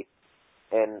everybody,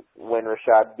 and when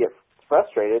Rashad gets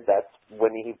frustrated, that's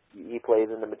when he plays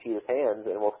into Machida's hands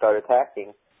and will start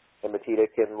attacking, and Machida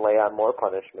can lay on more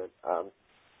punishment.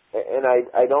 And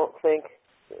I don't think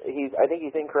I think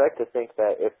he's incorrect to think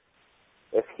that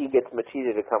if he gets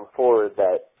Machida to come forward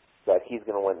that he's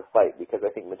going to win the fight, because I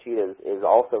think Machida is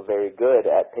also very good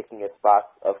at picking his spots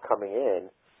of coming in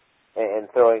and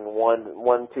throwing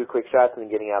one, 2 quick shots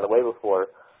and getting out of the way before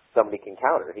somebody can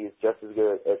counter. He's just as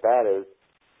good at that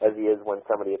as he is when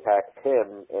somebody attacks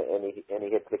him and he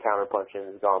hits the counter punch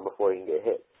and is gone before he can get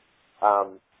hit.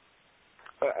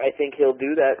 I think he'll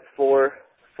do that for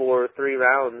 3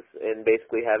 rounds and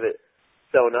basically have it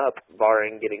sewn up,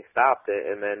 barring getting stopped,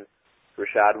 and then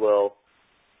Rashad will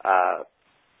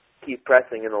keep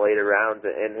pressing in the later rounds,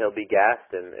 and he'll be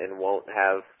gassed and won't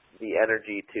have the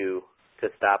energy to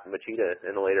stop Machida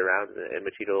in the later rounds, and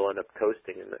Machida will end up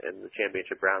coasting in the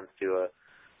championship rounds to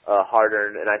a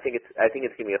hard-earned. And I think it's going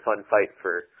to be a fun fight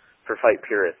for fight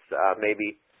purists.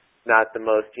 Maybe not the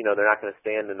most, they're not going to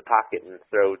stand in the pocket and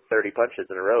throw 30 punches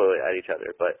in a row at each other,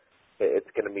 but it's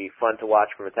going to be fun to watch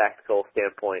from a tactical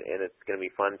standpoint, and it's going to be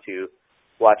fun to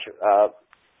watch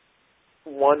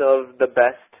one of the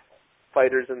best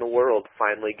fighters in the world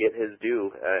finally get his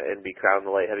due and be crowned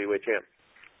the light heavyweight champ.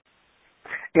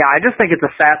 Yeah, I just think it's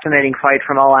a fascinating fight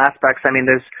from all aspects. I mean,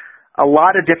 there's a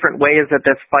lot of different ways that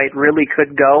this fight really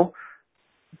could go,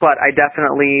 but I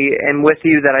definitely am with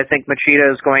you that I think Machida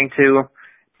is going to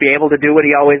be able to do what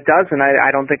he always does, and I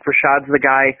don't think Rashad's the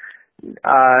guy,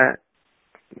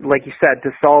 like you said, to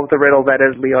solve the riddle that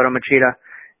is Lyoto Machida.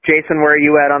 Jason, where are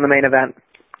you at on the main event?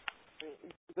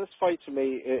 This fight, to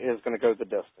me, is going to go the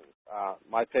distance.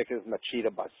 My pick is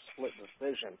Machida by split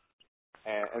decision.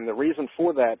 And the reason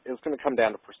for that is going to come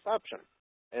down to perception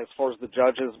as far as the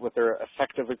judges with their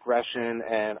effective aggression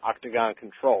and octagon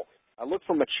control. I look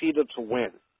for Machida to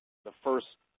win the first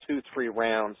 2-3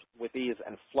 rounds with ease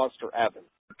and fluster Evans.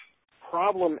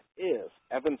 Problem is,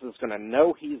 Evans is going to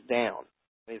know he's down,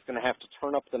 and he's going to have to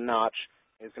turn up the notch,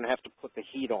 and he's going to have to put the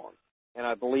heat on. And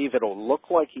I believe it'll look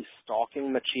like he's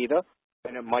stalking Machida,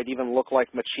 and it might even look like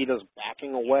Machida's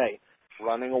backing away,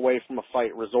 running away from a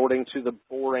fight, resorting to the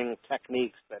boring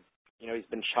techniques that, he's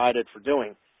been chided for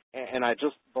doing. And I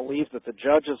just believe that the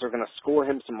judges are going to score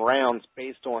him some rounds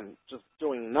based on just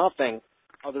doing nothing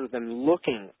other than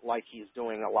looking like he's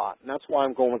doing a lot. And that's why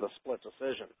I'm going with a split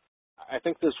decision. I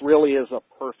think this really is a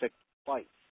perfect fight.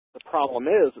 The problem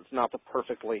is it's not the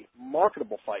perfectly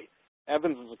marketable fight.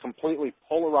 Evans is a completely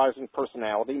polarizing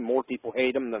personality. More people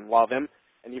hate him than love him.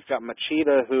 And you've got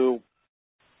Machida, who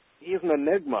he's an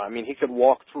enigma. I mean, he could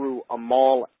walk through a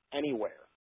mall anywhere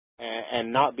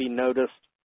and not be noticed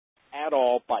at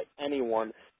all by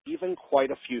anyone, even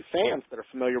quite a few fans that are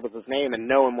familiar with his name and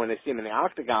know him when they see him in the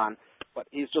octagon, but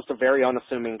he's just a very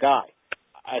unassuming guy.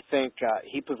 I think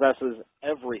he possesses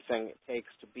everything it takes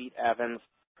to beat Evans,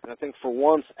 and I think for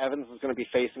once Evans is going to be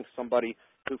facing somebody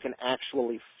who can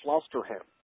actually fluster him.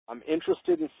 I'm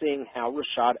interested in seeing how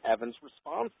Rashad Evans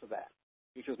responds to that,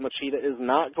 because Machida is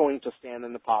not going to stand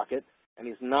in the pocket, and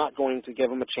he's not going to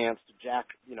give him a chance to jack,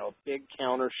 a big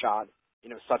counter shot,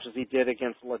 such as he did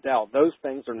against Liddell. Those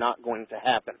things are not going to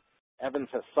happen. Evans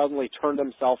has suddenly turned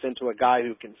himself into a guy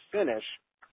who can finish,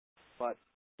 but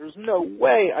there's no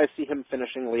way I see him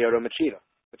finishing Lyoto Machida.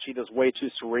 Machida's way too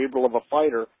cerebral of a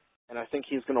fighter, and I think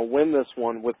he's going to win this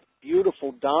one with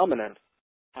beautiful dominance.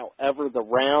 However, the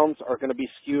rounds are going to be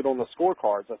skewed on the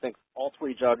scorecards. I think all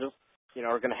three judges,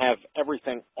 are going to have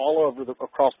everything all over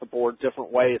across the board,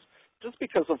 different ways, just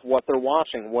because of what they're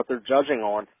watching, what they're judging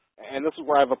on. And this is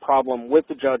where I have a problem with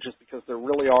the judges, because there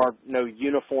really are no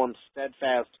uniform,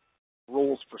 steadfast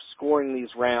rules for scoring these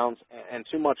rounds, and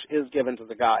too much is given to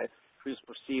the guy who's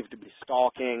perceived to be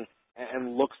stalking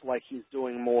and looks like he's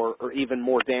doing more or even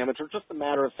more damage, or just a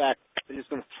matter of fact that he's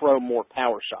going to throw more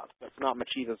power shots. That's not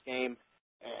Machida's game,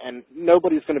 and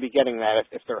nobody's going to be getting that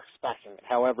if they're expecting it.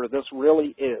 However, this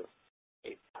really is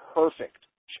a perfect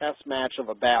chess match of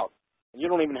a bout. And you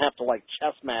don't even have to like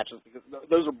chess matches, because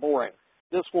those are boring.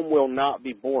 This one will not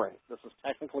be boring. This is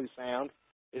technically sound.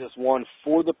 It is one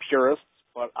for the purists,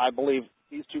 but I believe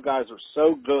these two guys are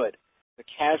so good, the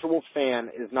casual fan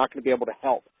is not going to be able to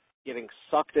help getting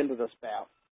sucked into this bout.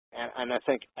 And I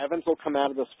think Evans will come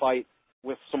out of this fight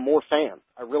with some more fans.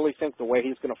 I really think the way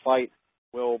he's going to fight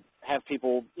will have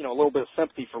people, a little bit of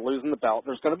sympathy for losing the belt.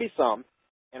 There's going to be some,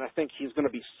 and I think he's going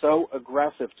to be so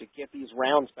aggressive to get these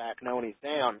rounds back knowing he's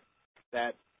down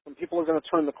that some people are going to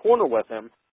turn the corner with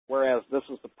him, whereas this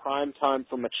is the prime time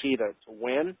for Machida to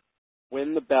win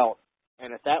the belt.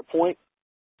 And at that point,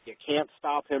 you can't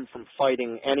stop him from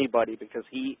fighting anybody, because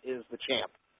he is the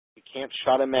champ. You can't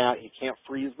shut him out. You can't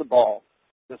freeze the ball.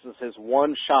 This is his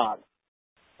one shot,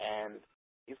 and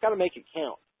he's got to make it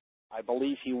count. I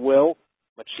believe he will.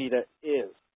 Machida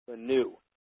is the new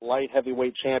light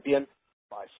heavyweight champion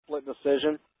by split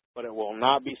decision, but it will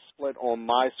not be split on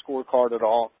my scorecard at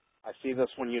all. I see this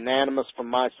one unanimous from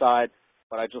my side,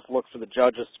 but I just look for the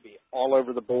judges to be all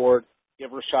over the board,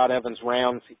 give Rashad Evans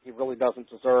rounds he really doesn't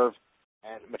deserve,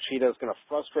 and Machida is going to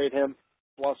frustrate him,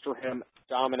 fluster him,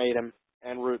 dominate him,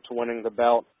 en route to winning the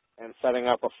belt and setting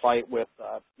up a fight with,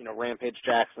 Rampage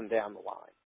Jackson down the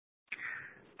line.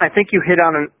 I think you hit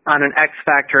on an X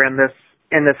factor in this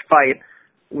fight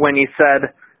when you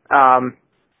said,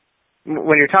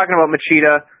 when you're talking about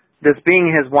Machida, this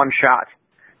being his one shot,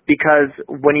 because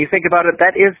when you think about it,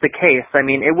 that is the case. I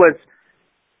mean,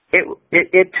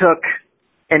 it took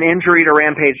an injury to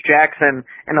Rampage Jackson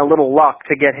and a little luck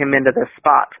to get him into this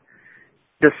spot.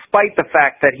 Despite the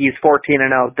fact that he's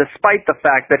 14-0, despite the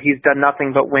fact that he's done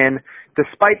nothing but win,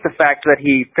 despite the fact that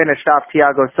he finished off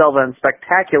Thiago Silva in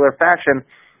spectacular fashion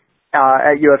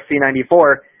at UFC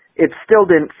 94, it still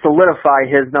didn't solidify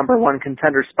his number one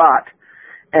contender spot.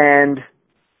 And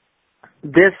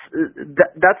that's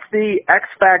the X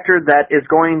factor that is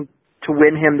going to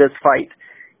win him this fight.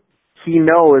 He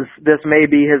knows this may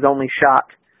be his only shot,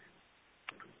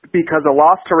 because a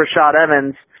loss to Rashad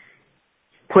Evans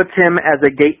puts him as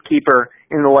a gatekeeper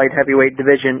in the light heavyweight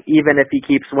division, even if he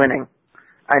keeps winning.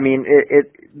 I mean,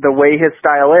 the way his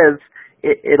style is,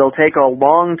 it'll take a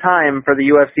long time for the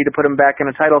UFC to put him back in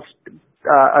a title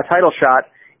shot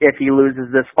if he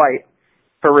loses this fight.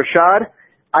 For Rashad,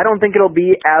 I don't think it'll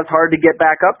be as hard to get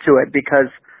back up to it because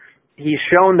he's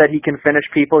shown that he can finish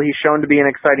people. He's shown to be an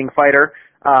exciting fighter.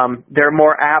 They're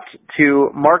more apt to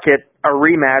market a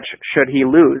rematch should he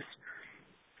lose.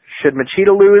 Should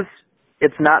Machida lose,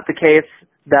 it's not the case.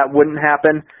 That wouldn't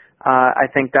happen. I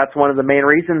think that's one of the main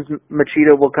reasons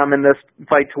Machida will come in this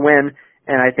fight to win,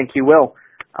 and I think he will.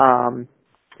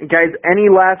 Guys, any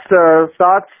last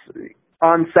thoughts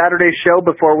on Saturday's show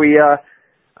before we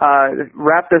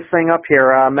wrap this thing up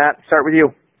here? Matt, start with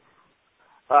you.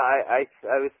 I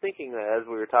was thinking that as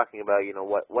we were talking about,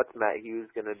 what's Matt Hughes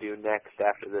going to do next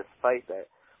after this fight, that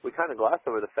we kind of glossed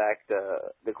over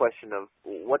the question of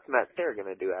what's Matt Serra going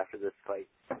to do after this fight.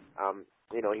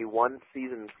 He won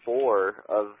season 4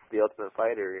 of The Ultimate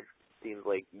Fighter, seems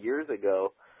like years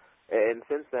ago, and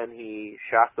since then he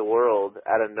shocked the world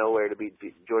out of nowhere to beat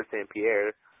George St.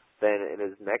 Pierre. Then in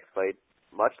his next fight,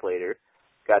 much later,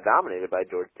 got dominated by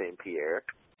George St. Pierre,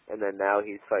 and then now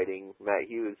he's fighting Matt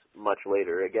Hughes much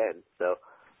later again. So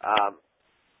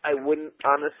I wouldn't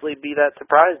honestly be that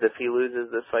surprised if he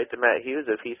loses this fight to Matt Hughes,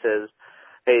 if he says,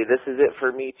 hey, this is it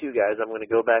for me too, guys. I'm going to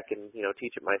go back and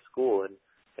teach at my school and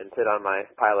sit on my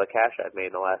pile of cash I've made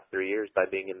in the last 3 years by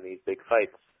being in these big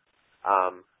fights.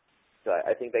 So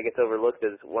I think that gets overlooked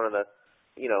as one of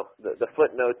the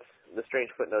footnotes, the strange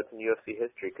footnotes in UFC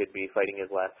history could be fighting his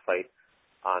last fight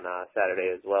on Saturday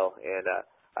as well. And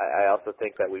I also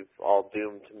think that we've all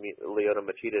doomed Lyoto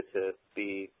Machida to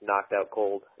be knocked out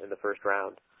cold in the first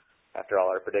round after all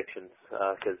our predictions,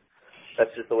 because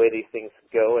that's just the way these things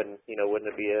go. And, wouldn't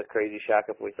it be a crazy shock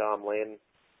if we saw him laying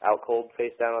out cold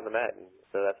face down on the mat? And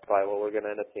so that's probably what we're going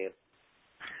to end up seeing.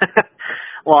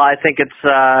 Well, I think it's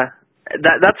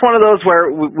that's one of those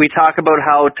where we talk about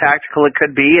how tactical it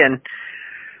could be, and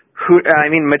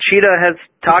Machida has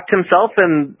talked himself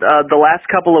in the last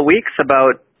couple of weeks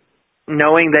about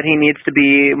knowing that he needs to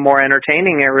be more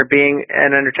entertaining, or being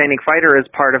an entertaining fighter is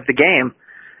part of the game.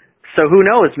 So who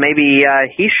knows? Maybe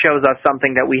he shows us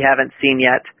something that we haven't seen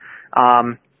yet.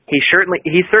 He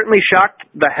certainly shocked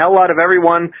the hell out of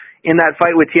everyone in that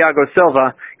fight with Thiago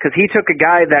Silva, because he took a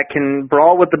guy that can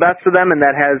brawl with the best of them and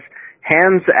that has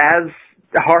hands as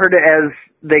hard as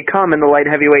they come in the light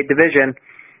heavyweight division,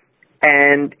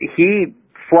 and he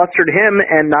flustered him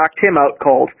and knocked him out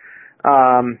cold.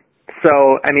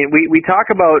 We talk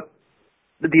about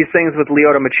these things with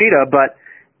Lyoto Machida, but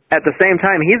at the same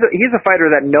time, he's a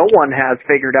fighter that no one has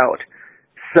figured out.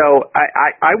 So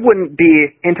I wouldn't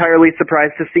be entirely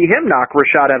surprised to see him knock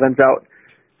Rashad Evans out,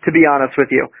 to be honest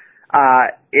with you.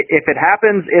 If it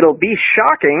happens, it'll be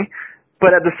shocking,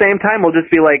 but at the same time, we'll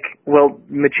just be like, well,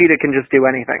 Machida can just do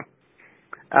anything.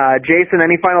 Jason,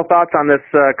 any final thoughts on this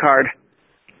card?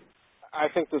 I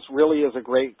think this really is a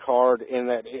great card in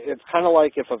that it's kind of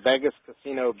like if a Vegas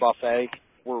casino buffet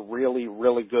were really,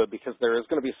 really good, because there is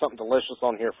going to be something delicious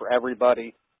on here for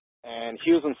everybody. And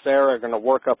Hughes and Serra are going to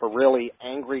work up a really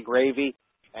angry gravy,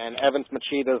 and Evans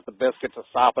Machida is the biscuit to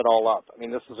sop it all up.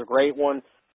 This is a great one.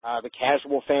 The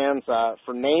casual fans,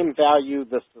 for name value,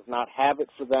 this does not have it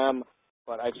for them,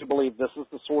 but I do believe this is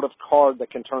the sort of card that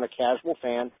can turn a casual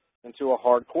fan into a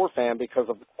hardcore fan because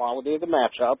of the quality of the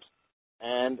matchups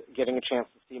and getting a chance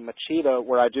to see Machida,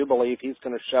 where I do believe he's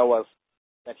going to show us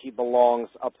that he belongs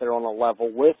up there on a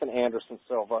level with an Anderson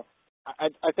Silva.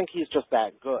 I think he's just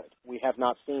that good. We have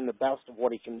not seen the best of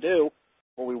what he can do,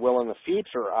 but we will in the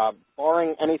future.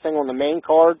 Barring anything on the main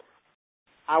card,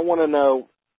 I want to know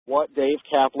what Dave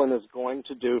Kaplan is going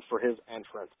to do for his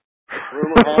entrance.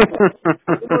 Rumor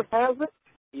has it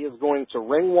he is going to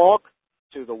ring walk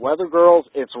to the Weather Girls,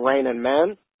 It's Raining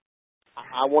Men.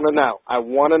 I want to know. I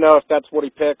want to know if that's what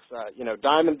he picks.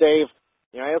 Diamond Dave,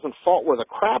 he hasn't fought with a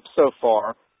crap so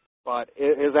far, but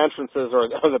his entrances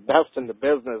are the best in the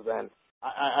business, and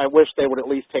I wish they would at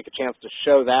least take a chance to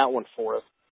show that one for us.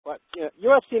 But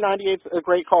UFC 98 is a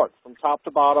great card from top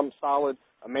to bottom, solid.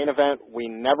 A main event we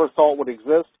never thought would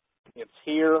exist. It's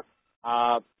here.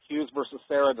 Hughes versus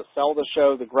Serra to sell the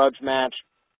show, the grudge match.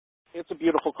 It's a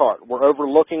beautiful card. We're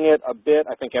overlooking it a bit.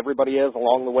 I think everybody is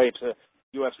along the way to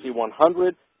UFC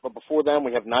 100. But before then,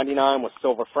 we have 99 with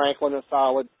Silva Franklin is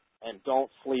solid. And don't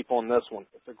sleep on this one.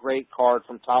 It's a great card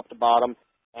from top to bottom.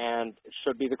 And it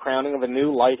should be the crowning of a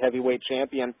new light heavyweight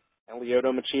champion. And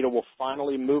Lyoto Machida will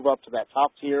finally move up to that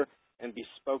top tier and be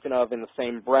spoken of in the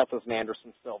same breath as an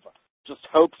Anderson Silva. Just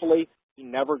hopefully he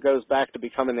never goes back to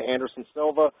becoming the Anderson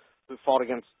Silva who fought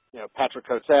against, Patrick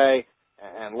Cote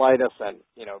and Leitus and,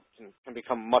 can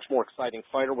become a much more exciting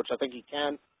fighter, which I think he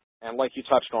can. And like you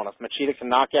touched on, if Machida can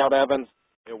knock out Evans,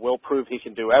 It will prove he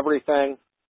can do everything.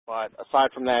 But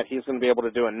aside from that, he's going to be able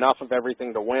to do enough of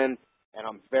everything to win, and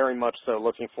I'm very much so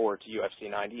looking forward to UFC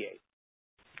 98.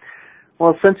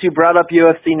 Well, since you brought up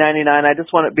UFC 99,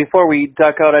 before we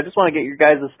duck out, I just want to get your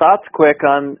guys' thoughts quick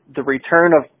on the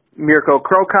return of Mirko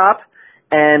Cro Cop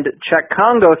and Cheick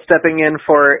Kongo stepping in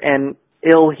for an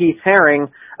ill Heath Herring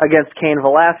against Cain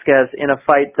Velasquez in a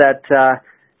fight that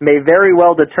may very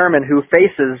well determine who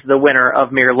faces the winner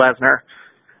of Mir Lesnar.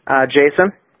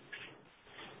 Jason?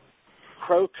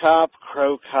 Cro Cop.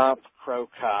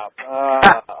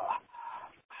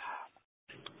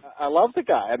 I love the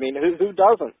guy. I mean, who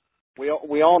doesn't?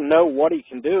 We all know what he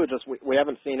can do. Just we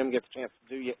haven't seen him get the chance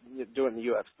to do it in the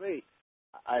UFC.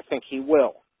 I think he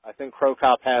will. I think Cro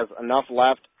Cop has enough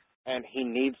left, and he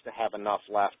needs to have enough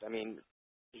left. I mean,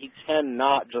 he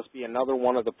cannot just be another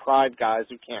one of the Pride guys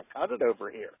who can't cut it over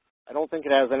here. I don't think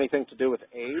it has anything to do with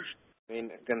age. I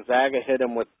mean, Gonzaga hit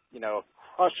him with, a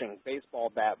crushing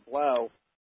baseball bat blow.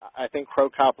 I think Cro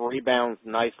Cop rebounds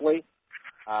nicely.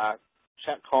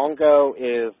 Cheick Kongo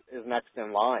is next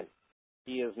in line.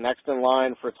 He is next in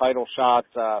line for title shots,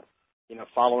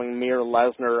 following Mir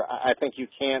Lesnar. I think you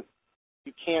can't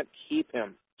keep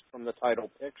him from the title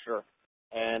picture.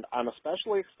 And I'm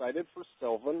especially excited for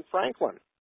Silva and Franklin.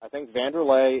 I think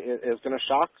Vanderlei is going to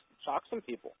shock some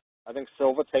people. I think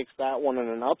Silva takes that one in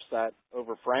an upset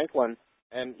over Franklin.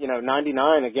 And,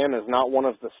 99, again, is not one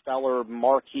of the stellar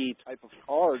marquee type of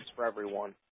cards for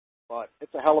everyone. But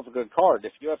it's a hell of a good card.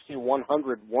 If UFC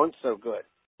 100 weren't so good,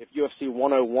 if UFC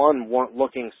 101 weren't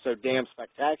looking so damn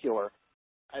spectacular,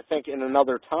 I think in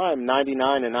another time,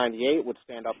 99 and 98 would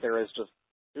stand up there as just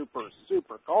super,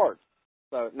 super cards.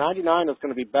 So 99 is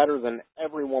going to be better than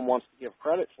everyone wants to give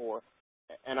credit for.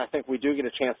 And I think we do get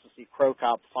a chance to see Cro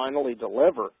Cop finally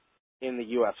deliver in the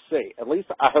UFC. At least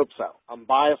I hope so. I'm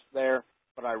biased there,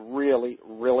 but I really,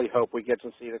 really hope we get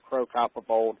to see the Cro Cop of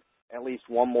old at least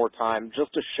one more time,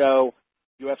 just to show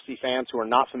UFC fans who are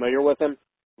not familiar with him,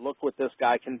 look what this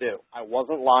guy can do. I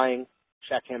wasn't lying.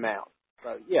 Check him out.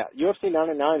 So, yeah, UFC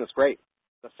 99 is great.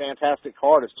 It's a fantastic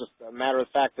card. It's just a matter of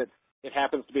the fact that it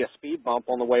happens to be a speed bump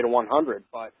on the way to 100,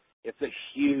 but it's a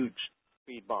huge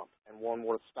speed bump and one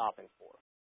worth stopping for.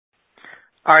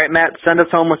 All right, Matt, send us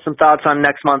home with some thoughts on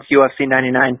next month's UFC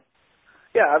 99.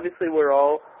 Yeah, obviously we're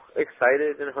all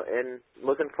excited and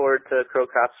looking forward to Cro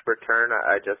Cop's return.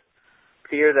 I just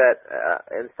fear that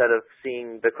instead of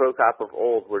seeing the Cro Cop of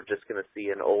old, we're just going to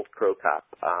see an old Cro Cop.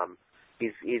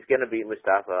 He's going to beat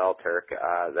Mustafa Al-Turk.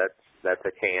 That's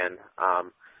a can.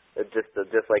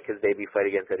 Just like his debut fight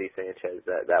against Eddie Sanchez,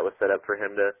 that was set up for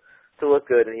him to look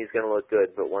good, and he's going to look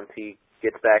good. But once he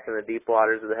gets back in the deep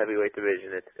waters of the heavyweight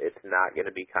division, it's not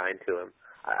going to be kind to him.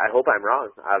 I hope I'm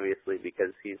wrong, obviously,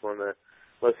 because he's one of the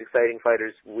most exciting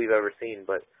fighters we've ever seen.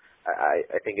 But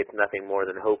I think it's nothing more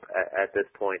than hope at this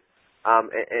point.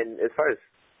 And as far as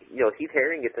Heath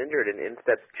Herring gets injured and in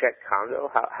steps Cheick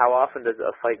Kongo, how often does a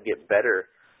fight get better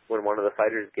when one of the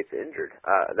fighters gets injured?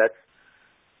 That's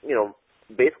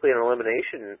basically an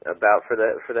elimination bout for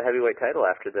the heavyweight title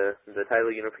after the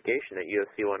title unification at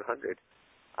UFC 100,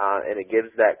 and it gives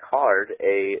that card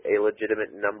a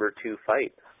legitimate number 2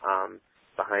 fight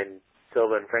behind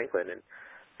Silva and Franklin, and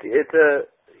it's a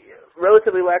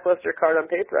relatively lackluster card on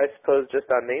paper, I suppose, just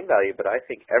on name value. But I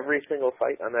think every single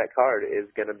fight on that card is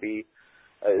going to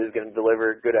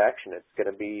deliver good action. It's going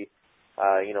to be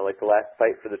like the last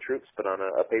fight for the troops, but on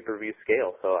a pay-per-view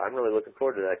scale. So I'm really looking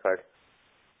forward to that card.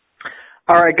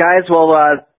 All right, guys. Well,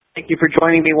 thank you for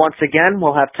joining me once again.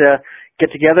 We'll have to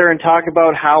get together and talk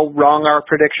about how wrong our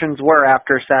predictions were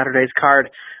after Saturday's card.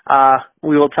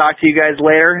 We will talk to you guys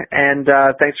later, and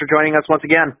thanks for joining us once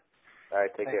again. All right,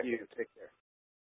 take care. Thank you. Take care.